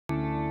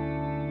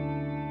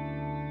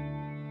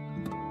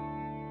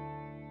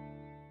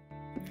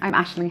I'm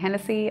Aishling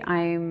Hennessy.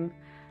 I'm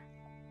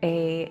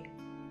a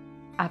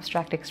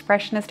abstract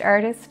expressionist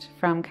artist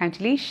from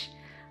County Laois,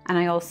 and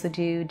I also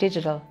do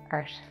digital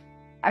art.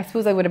 I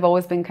suppose I would have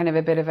always been kind of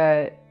a bit of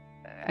an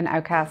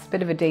outcast, a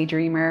bit of a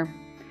daydreamer,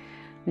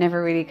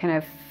 never really kind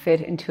of fit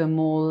into a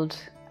mould.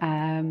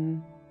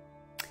 And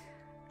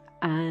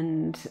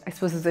I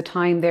suppose there's a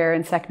time there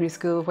in secondary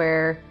school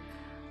where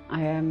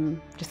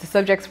just the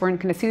subjects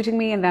weren't kind of suiting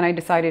me, and then I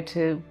decided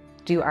to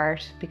do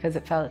art because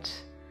it felt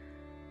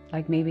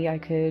like maybe I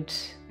could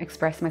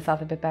express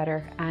myself a bit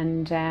better.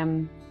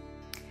 And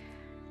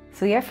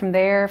so yeah, from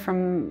there,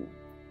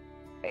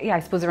 I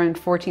suppose around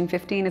 14,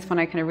 15 is when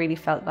I kind of really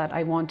felt that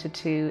I wanted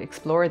to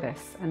explore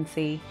this and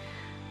see.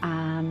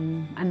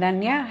 And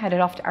then yeah, headed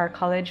off to art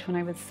college when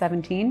I was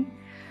 17.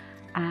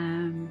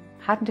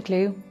 Hadn't a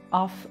clue,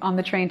 off on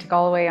the train to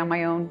Galway on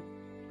my own,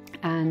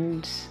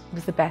 and it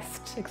was the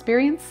best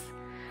experience.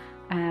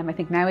 I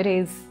think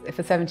nowadays, if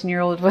a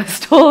 17-year-old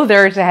was told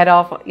her to head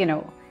off, you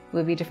know, it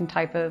would be a different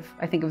type of,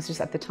 I think it was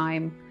just at the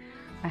time,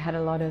 I had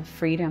a lot of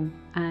freedom.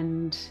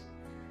 And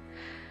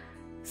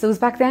so it was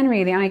back then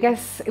really, and I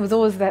guess it was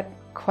always that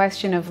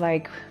question of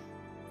like,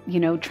 you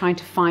know, trying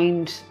to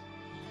find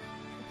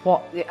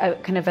what,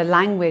 kind of a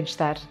language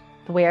that,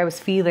 the way I was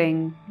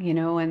feeling, you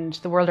know, and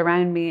the world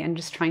around me, and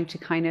just trying to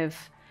kind of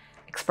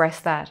express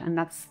that. And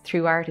that's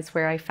through art is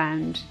where I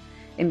found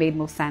it made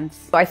most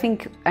sense. So I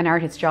think an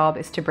artist's job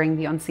is to bring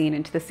the unseen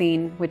into the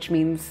scene, which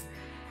means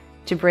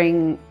to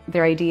bring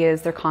their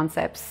ideas, their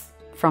concepts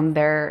from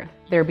their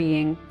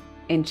being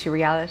into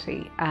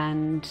reality,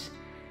 and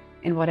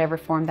in whatever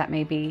form that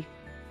may be,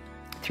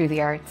 through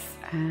the arts.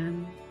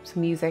 So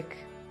music,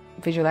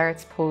 visual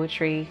arts,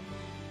 poetry,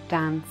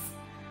 dance,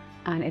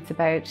 and it's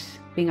about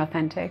being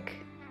authentic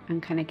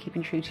and kind of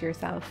keeping true to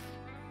yourself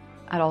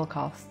at all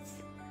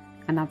costs.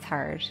 And that's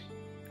hard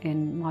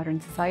in modern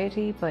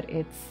society, but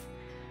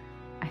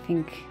I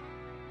think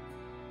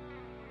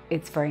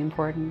it's very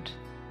important.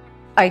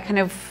 I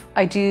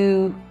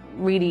do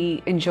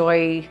really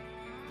enjoy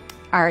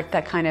art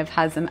that kind of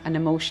has an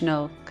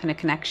emotional kind of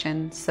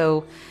connection.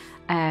 So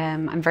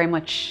I'm very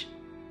much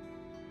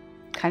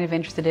kind of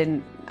interested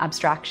in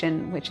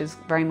abstraction, which is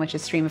very much a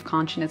stream of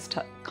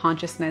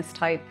consciousness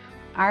type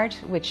art,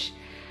 which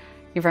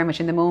you're very much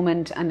in the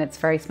moment and it's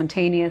very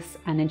spontaneous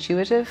and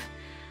intuitive.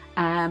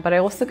 But I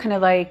also kind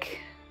of like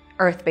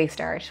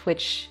earth-based art,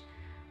 which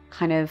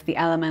kind of the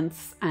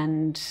elements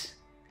and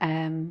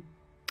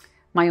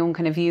my own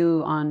kind of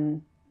view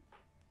on,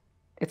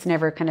 it's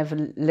never kind of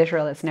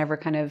literal, it's never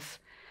kind of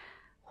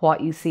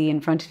what you see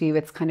in front of you,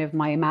 it's kind of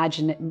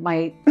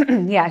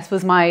yeah, I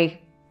suppose my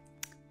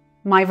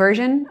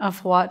version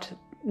of what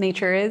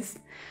nature is.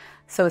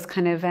 So it's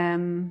kind of,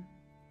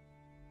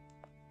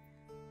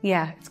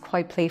 yeah, it's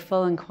quite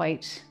playful and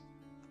quite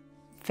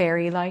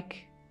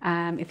fairy-like,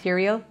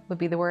 ethereal would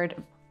be the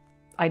word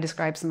I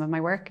describe some of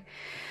my work.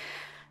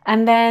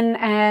 And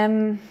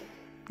then,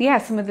 yeah,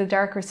 some of the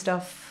darker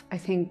stuff I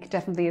think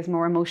definitely is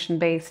more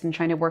emotion-based and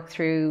trying to work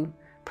through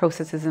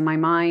processes in my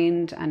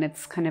mind. And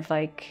it's kind of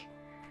like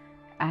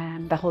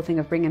the whole thing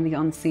of bringing the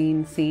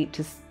unseen to,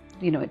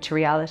 you know, to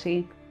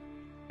reality.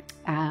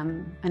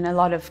 And a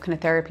lot of kind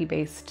of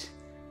therapy-based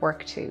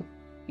work too.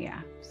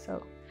 Yeah,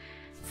 so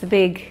it's a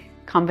big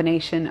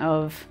combination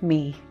of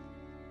me.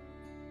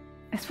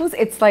 I suppose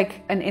it's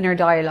like an inner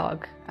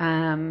dialogue.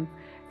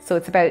 So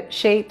it's about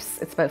shapes,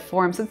 it's about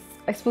forms.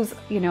 I suppose,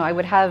 you know, I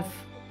would have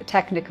a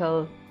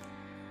technical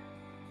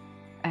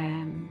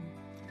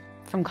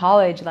from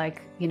college,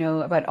 like, you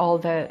know, about all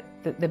the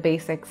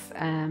basics,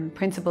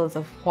 principles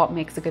of what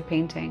makes a good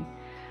painting.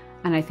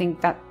 And I think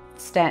that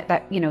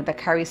you know, that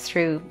carries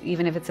through,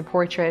 even if it's a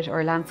portrait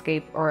or a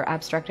landscape or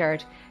abstract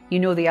art, you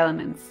know the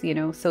elements, you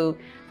know, so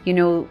you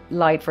know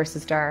light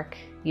versus dark,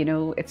 you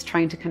know, it's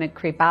trying to kind of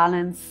create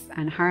balance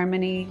and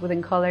harmony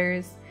within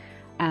colours.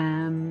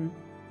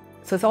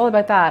 So it's all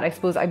about that. I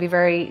suppose I'd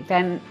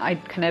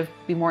kind of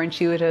be more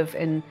intuitive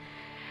in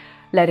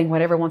letting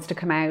whatever wants to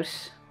come out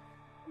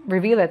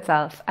reveal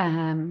itself.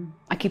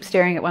 I keep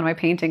staring at one of my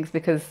paintings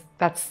because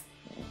that's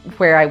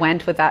where I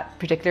went with that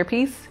particular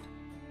piece.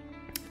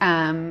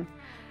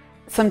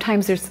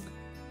 Sometimes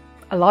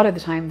a lot of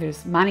the time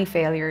there's many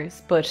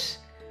failures, but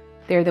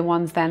they're the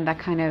ones then that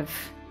kind of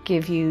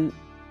give you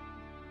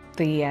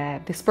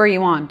the spur you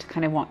want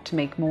to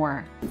make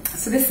more.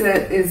 So this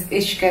is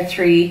Ishka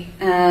 3,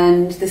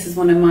 and this is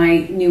one of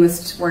my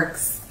newest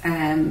works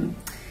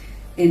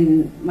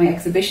in my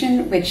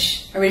exhibition,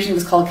 which originally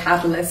was called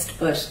Catalyst,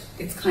 but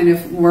it's kind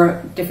of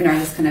more different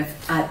artists kind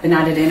of been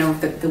added in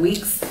over the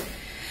weeks,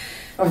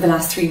 over the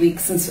last 3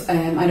 weeks since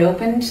I'd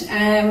opened.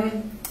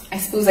 I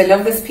suppose I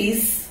love this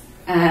piece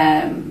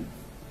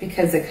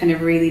because it kind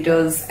of really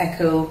does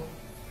echo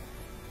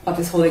what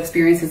this whole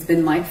experience has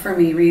been like for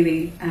me,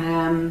 really.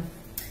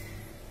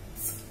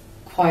 It's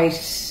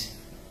quite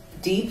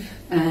deep,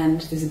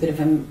 and there's a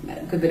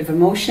good bit of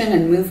emotion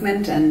and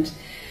movement, and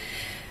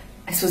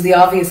I suppose the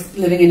obvious,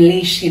 living in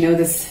Laois, you know,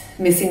 this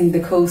missing the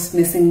coast,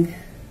 missing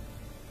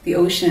the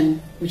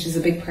ocean, which is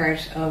a big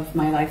part of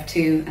my life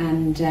too,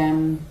 and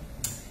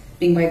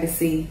being by the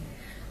sea.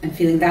 and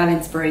feeling that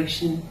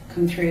inspiration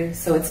come through.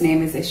 So its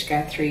name is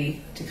Ishka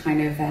 3 to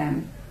kind of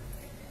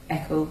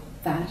echo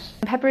that.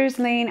 Pepper's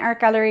Lane Art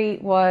Gallery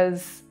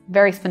was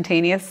very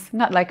spontaneous,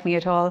 not like me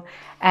at all,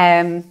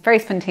 very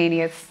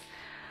spontaneous.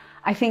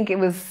 I think it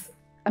was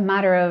a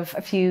matter of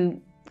a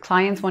few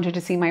clients wanted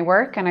to see my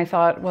work, and I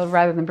thought, well,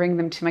 rather than bring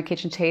them to my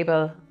kitchen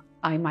table,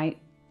 I might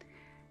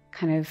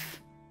kind of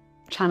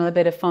channel a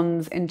bit of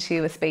funds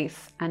into a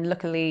space. And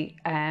luckily,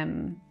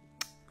 when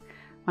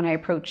I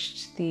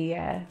approached the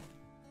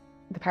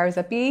powers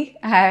that be,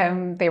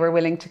 they were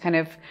willing to kind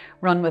of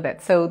run with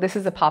it. So this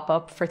is a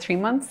pop-up for 3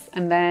 months,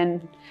 and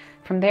then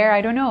from there,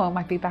 I don't know, I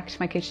might be back to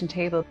my kitchen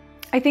table.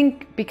 I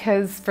think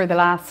because for the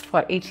last,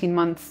 18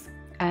 months,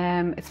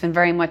 it's been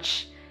very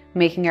much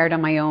making art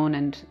on my own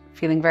and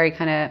feeling very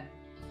kind of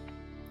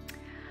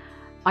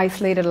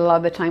isolated a lot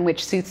of the time,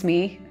 which suits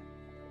me,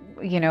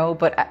 you know,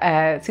 but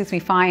suits me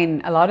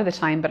fine a lot of the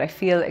time. But I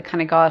feel it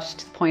kind of got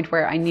to the point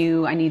where I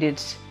knew I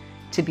needed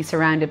to be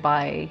surrounded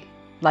by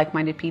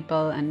like-minded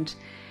people, and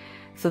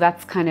so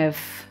that's kind of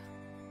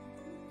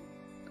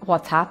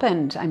what's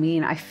happened. I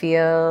mean, I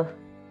feel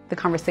the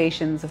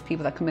conversations of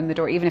people that come in the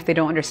door, even if they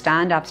don't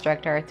understand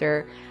abstract art,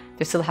 they're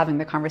still having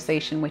the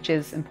conversation, which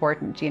is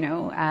important, you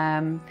know.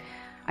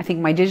 I think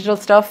my digital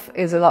stuff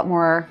is a lot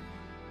more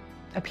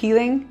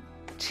appealing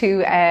to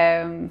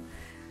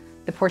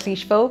the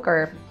Portlaoise folk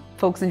or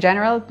folks in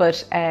general,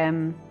 but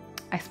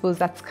I suppose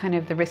that's kind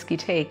of the risk you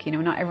take, you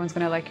know. Not everyone's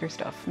going to like your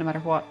stuff, no matter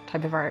what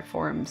type of art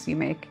forms you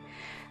make.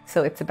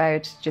 So it's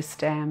about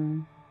just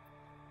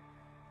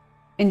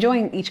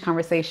enjoying each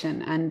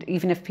conversation, and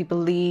even if people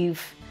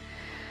leave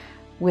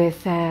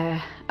with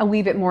a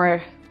wee bit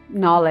more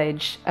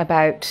knowledge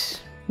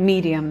about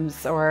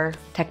mediums or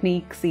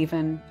techniques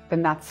even,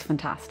 then that's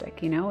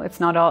fantastic, you know. It's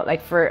not all,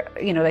 like for,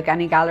 you know, like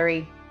any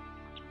gallery,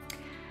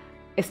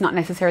 it's not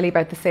necessarily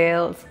about the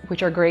sales,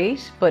 which are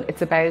great, but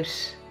it's about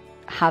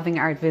having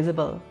art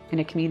visible in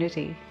a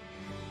community,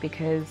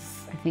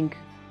 because I think,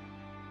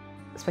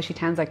 especially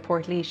towns like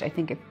Portlaoise, I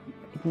think it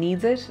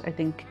needs it. I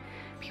think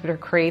people are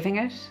craving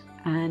it,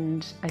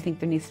 and I think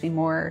there needs to be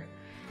more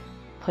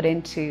put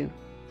into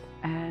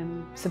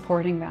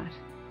supporting that.